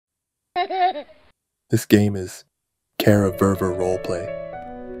This game is Care of Verver roleplay.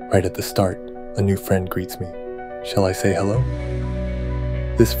 Right at the start, a new friend greets me. Shall I say hello?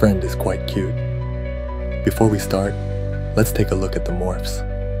 This friend is quite cute. Before we start, let's take a look at the morphs.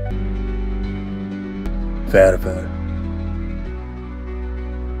 Verver.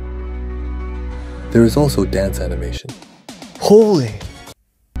 There is also dance animation. Holy!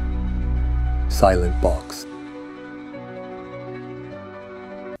 Silent box.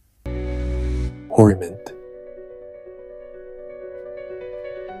 Horriment.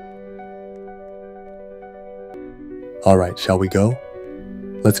 Alright, shall we go?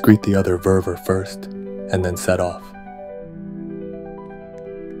 Let's greet the other Verver first, and then set off.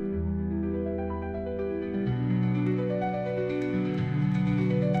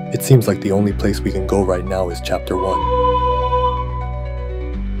 It seems like the only place we can go right now is Chapter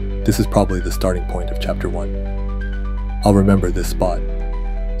 1. This is probably the starting point of Chapter 1. I'll remember this spot,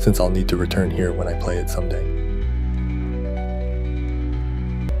 since I'll need to return here when I play it someday.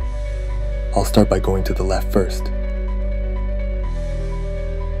 I'll start by going to the left first.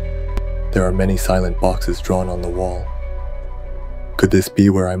 There are many silent boxes drawn on the wall. Could this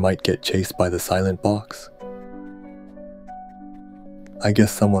be where I might get chased by the silent box? I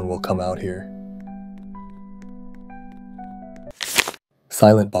guess someone will come out here.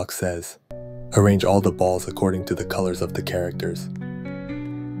 Silent box says, arrange all the balls according to the colors of the characters.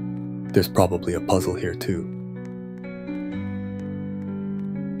 There's probably a puzzle here too.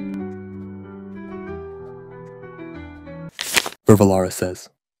 Vervalara says,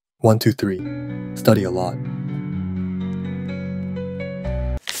 1, 2, 3, study a lot.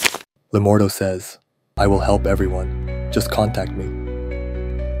 Limordo says, I will help everyone, just contact me.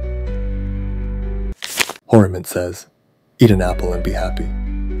 Horriment says, eat an apple and be happy.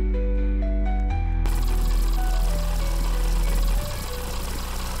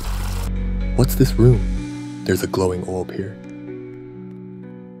 What's this room? There's a glowing orb here.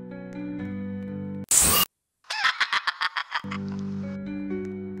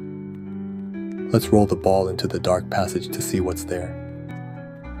 Let's roll the ball into the dark passage to see what's there.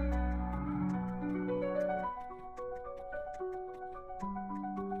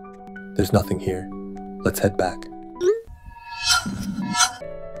 There's nothing here. Let's head back.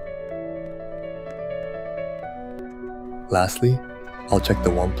 Lastly, I'll check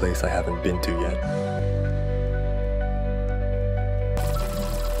the one place I haven't been to yet.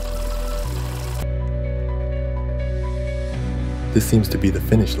 This seems to be the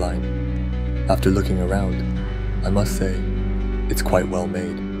finish line. After looking around, I must say, it's quite well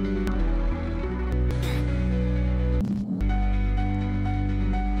made.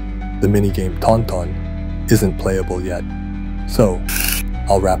 The minigame Tauntaun isn't playable yet, so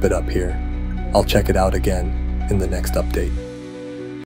I'll wrap it up here. I'll check it out again in the next update.